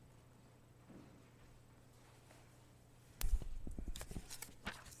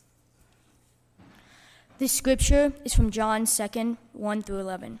This scripture is from John 2, 1 through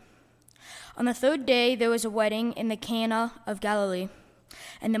 11. On the third day, there was a wedding in the Cana of Galilee,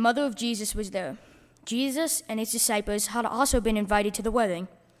 and the mother of Jesus was there. Jesus and his disciples had also been invited to the wedding.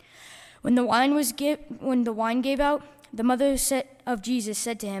 When the wine gave out, the mother of Jesus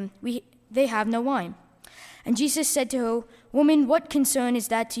said to him, "They have no wine." And Jesus said to her, "Woman, what concern is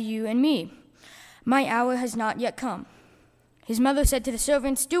that to you and me? My hour has not yet come." His mother said to the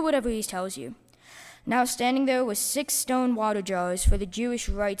servants, "Do whatever he tells you." Now standing there were 6 stone water jars for the Jewish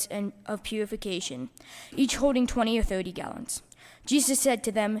rites of purification, each holding 20 or 30 gallons. Jesus said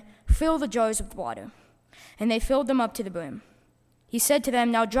to them, "Fill the jars with water." And they filled them up to the brim. He said to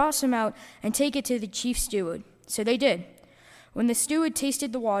them, "Now draw some out and take it to the chief steward." So they did. When the steward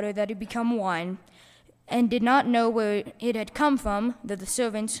tasted the water that had become wine, and did not know where it had come from, though the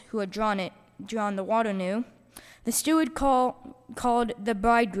servants who had drawn the water knew, the steward called the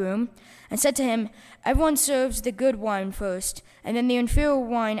bridegroom and said to him, "Everyone serves the good wine first, and then the inferior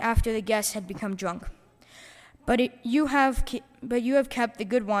wine after the guests had become drunk. But you have kept the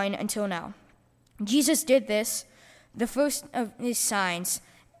good wine until now." Jesus did this, the first of his signs,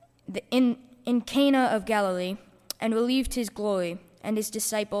 in Cana of Galilee, and relieved his glory, and his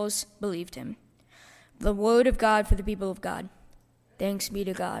disciples believed him. The word of God for the people of God. Thanks be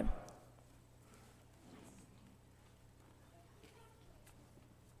to God.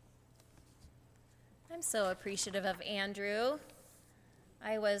 I'm so appreciative of Andrew.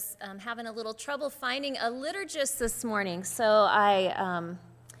 I was having a little trouble finding a liturgist this morning, so I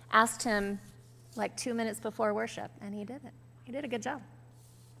asked him like 2 minutes before worship, and he did it. He did a good job.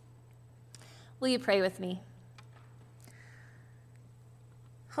 Will you pray with me?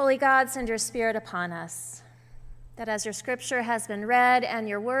 Holy God, send your Spirit upon us, that as your scripture has been read and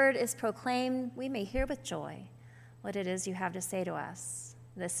your word is proclaimed, we may hear with joy what it is you have to say to us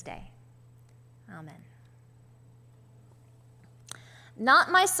this day. Amen.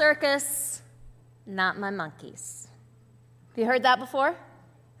 Not my circus, not my monkeys. Have you heard that before?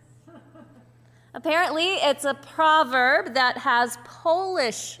 Apparently, it's a proverb that has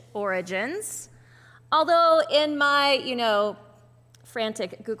Polish origins, although in my,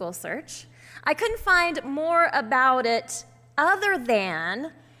 frantic Google search, I couldn't find more about it other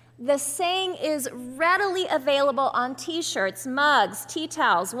than the saying is readily available on t-shirts, mugs, tea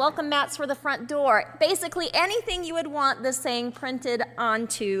towels, welcome mats for the front door. Basically, anything you would want the saying printed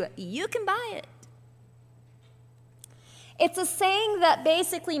onto, you can buy it. It's a saying that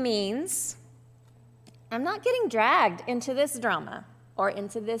basically means, I'm not getting dragged into this drama or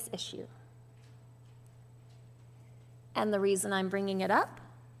into this issue. And the reason I'm bringing it up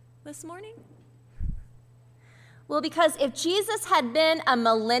this morning? Well, because if Jesus had been a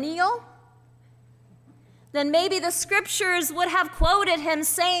millennial, then maybe the scriptures would have quoted him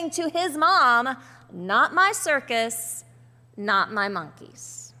saying to his mom, "Not my circus, not my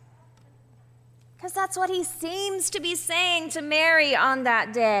monkeys." Because that's what he seems to be saying to Mary on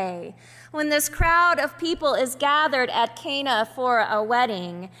that day, when this crowd of people is gathered at Cana for a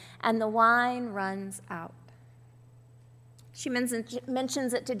wedding and the wine runs out. She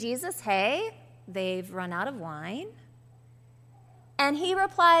mentions it to Jesus, "Hey, they've run out of wine." And he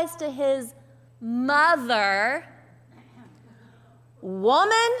replies to his mother,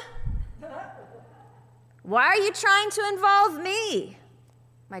 "Woman, why are you trying to involve me?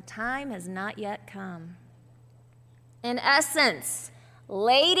 My time has not yet come." In essence,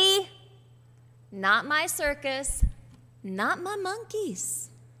 lady, not my circus, not my monkeys.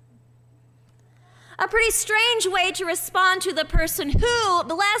 A pretty strange way to respond to the person who,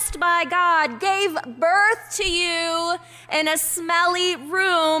 blessed by God, gave birth to you in a smelly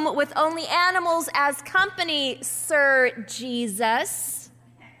room with only animals as company, Sir Jesus.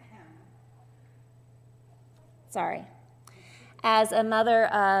 Sorry. As a mother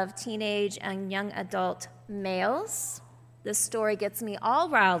of teenage and young adult males, this story gets me all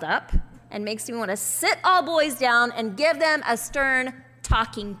riled up and makes me want to sit all boys down and give them a stern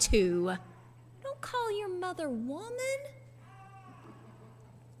talking to. Call your mother woman?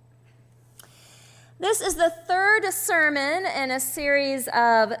 This is the third sermon in a series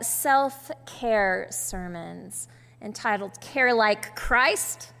of self-care sermons entitled Care Like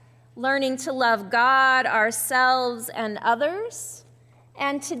Christ, Learning to Love God, Ourselves, and Others.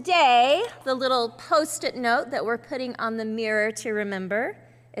 And today, the little post-it note that we're putting on the mirror to remember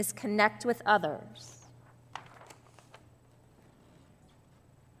is Connect with Others.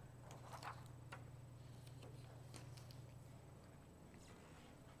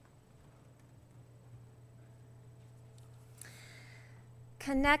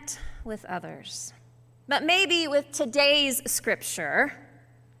 Connect with others. But maybe with today's scripture,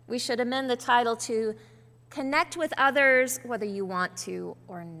 we should amend the title to Connect with others whether you want to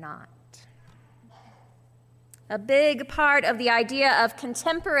or not. A big part of the idea of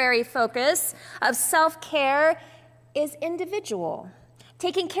contemporary focus, of self-care, is individual.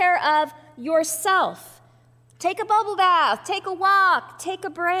 Taking care of yourself. Take a bubble bath, take a walk, take a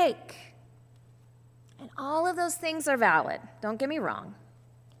break. And all of those things are valid. Don't get me wrong.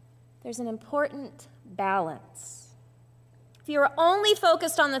 There's an important balance. If you're only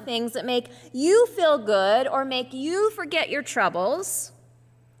focused on the things that make you feel good or make you forget your troubles,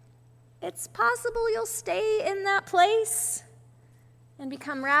 it's possible you'll stay in that place and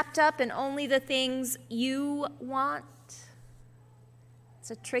become wrapped up in only the things you want. It's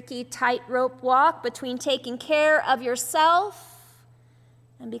a tricky tightrope walk between taking care of yourself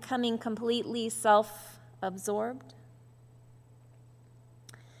and becoming completely self-absorbed.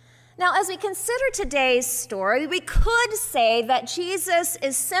 Now, as we consider today's story, we could say that Jesus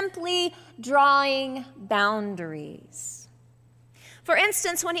is simply drawing boundaries. For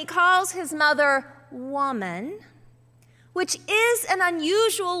instance, when he calls his mother woman, which is an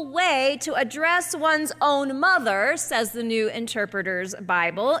unusual way to address one's own mother, says the New Interpreter's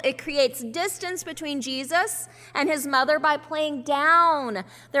Bible. It creates distance between Jesus and his mother by playing down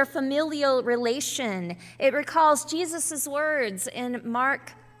their familial relation. It recalls Jesus' words in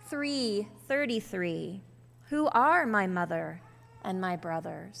Mark 3:33, "Who are my mother and my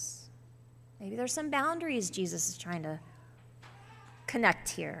brothers?" Maybe there's some boundaries Jesus is trying to connect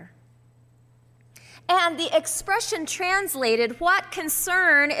here. And the expression translated, "What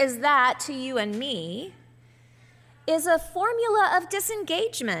concern is that to you and me?" is a formula of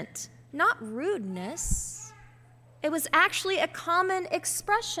disengagement, not rudeness. It was actually a common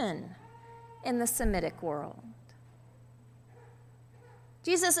expression in the Semitic world.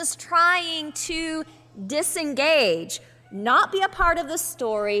 Jesus is trying to disengage, not be a part of the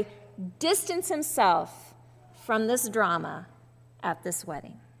story, distance himself from this drama at this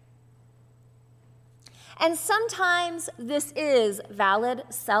wedding. And sometimes this is valid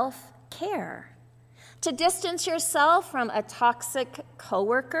self-care. To distance yourself from a toxic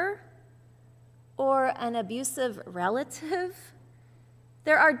coworker or an abusive relative.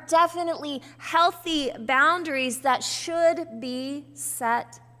 There are definitely healthy boundaries that should be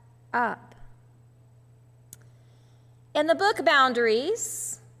set up. In the book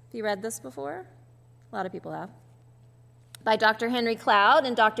Boundaries, have you read this before? A lot of people have. By Dr. Henry Cloud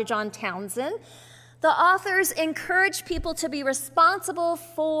and Dr. John Townsend, the authors encourage people to be responsible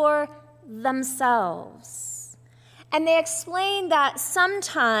for themselves. And they explain that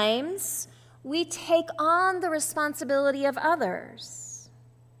sometimes we take on the responsibility of others,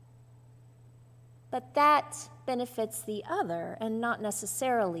 but that benefits the other and not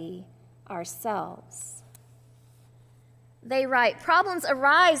necessarily ourselves. They write, "Problems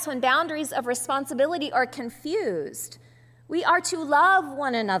arise when boundaries of responsibility are confused. We are to love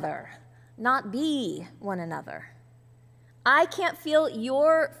one another, not be one another. I can't feel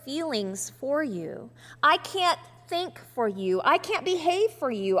your feelings for you. I can't think for you. I can't behave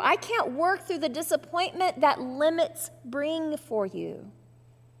for you. I can't work through the disappointment that limits bring for you.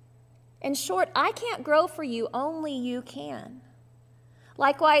 In short, I can't grow for you, only you can.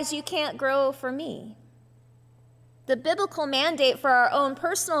 Likewise, you can't grow for me." The biblical mandate for our own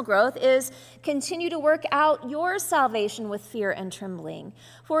personal growth is continue to work out your salvation with fear and trembling.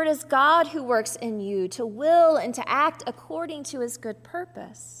 For it is God who works in you to will and to act according to his good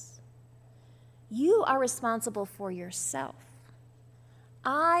purpose. You are responsible for yourself.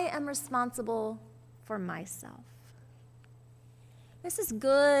 I am responsible for myself. This is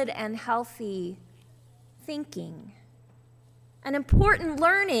good and healthy thinking. An important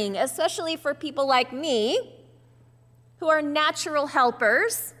learning, especially for people like me, who are natural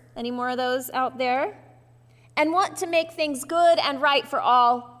helpers, any more of those out there, and want to make things good and right for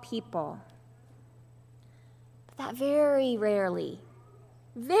all people. But that very rarely,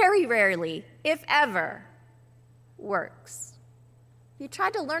 if ever, works. You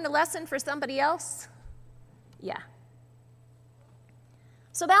tried to learn a lesson for somebody else? Yeah.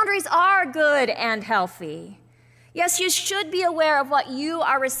 So boundaries are good and healthy. Yes, you should be aware of what you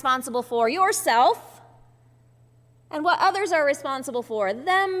are responsible for yourself, and what others are responsible for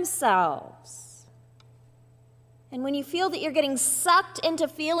themselves. And when you feel that you're getting sucked into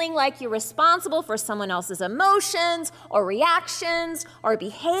feeling like you're responsible for someone else's emotions or reactions or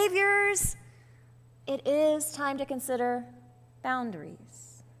behaviors, it is time to consider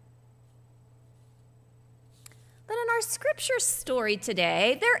boundaries. But in our scripture story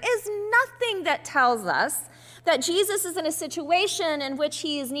today, there is nothing that tells us that Jesus is in a situation in which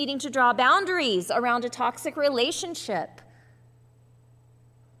he is needing to draw boundaries around a toxic relationship.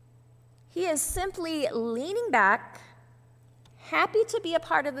 He is simply leaning back, happy to be a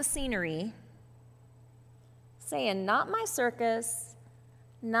part of the scenery, saying, "Not my circus,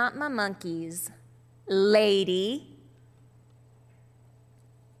 not my monkeys, lady."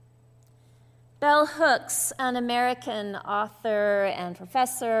 Bell Hooks, an American author and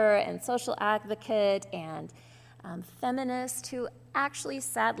professor and social advocate and feminist who actually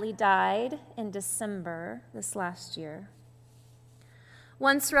sadly died in December this last year,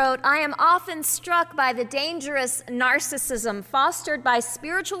 once wrote, "I am often struck by the dangerous narcissism fostered by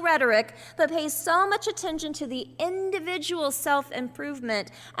spiritual rhetoric that pays so much attention to the individual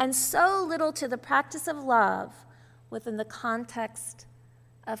self-improvement and so little to the practice of love within the context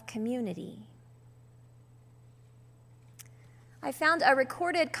of community." I found a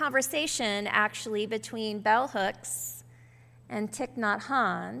recorded conversation, actually, between Bell Hooks and Thich Nhat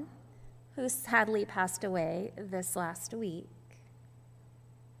Hanh, who sadly passed away this last week.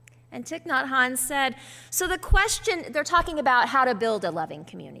 And Thich Nhat Hanh said, so the question, they're talking about how to build a loving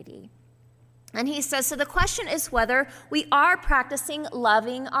community. And he says, so the question is whether we are practicing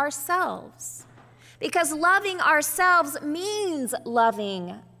loving ourselves. Because loving ourselves means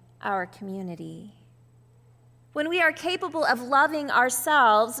loving our community. When we are capable of loving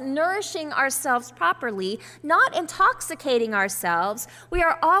ourselves, nourishing ourselves properly, not intoxicating ourselves, we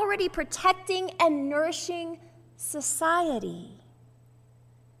are already protecting and nourishing society.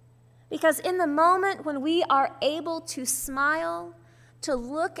 Because in the moment when we are able to smile, to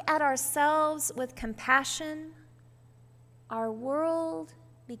look at ourselves with compassion, our world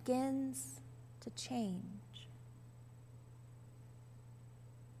begins to change.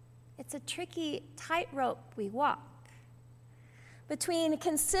 It's a tricky tightrope we walk between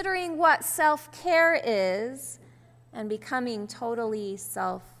considering what self-care is and becoming totally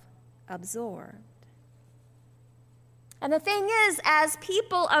self-absorbed. And the thing is, as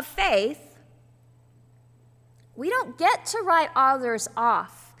people of faith, we don't get to write others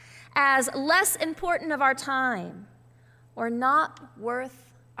off as less important of our time or not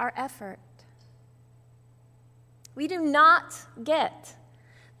worth our effort. We do not get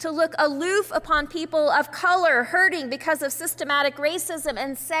to look aloof upon people of color hurting because of systematic racism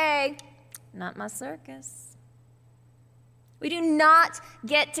and say, "Not my circus." We do not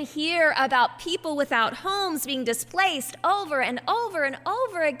get to hear about people without homes being displaced over and over and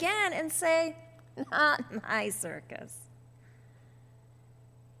over again and say, "Not my circus."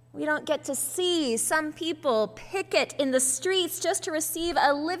 We don't get to see some people picket in the streets just to receive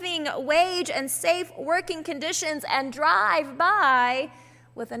a living wage and safe working conditions and drive by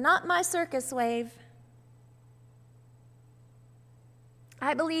with a "not my circus" wave.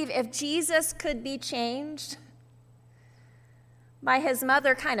 I believe if Jesus could be changed by his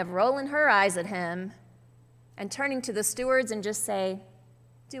mother kind of rolling her eyes at him and turning to the stewards and just say,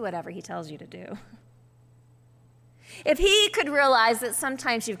 "Do whatever he tells you to do." If he could realize that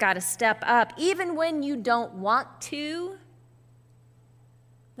sometimes you've got to step up even when you don't want to,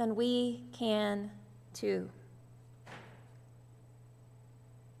 then we can too.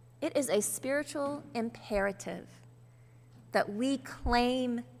 It is a spiritual imperative that we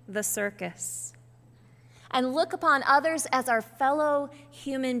claim the circus and look upon others as our fellow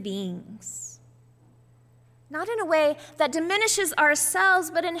human beings, not in a way that diminishes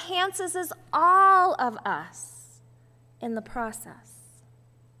ourselves, but enhances all of us in the process.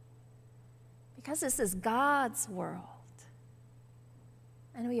 Because this is God's world,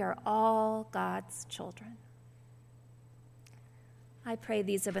 and we are all God's children. I pray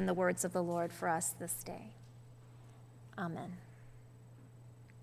these have been the words of the Lord for us this day. Amen.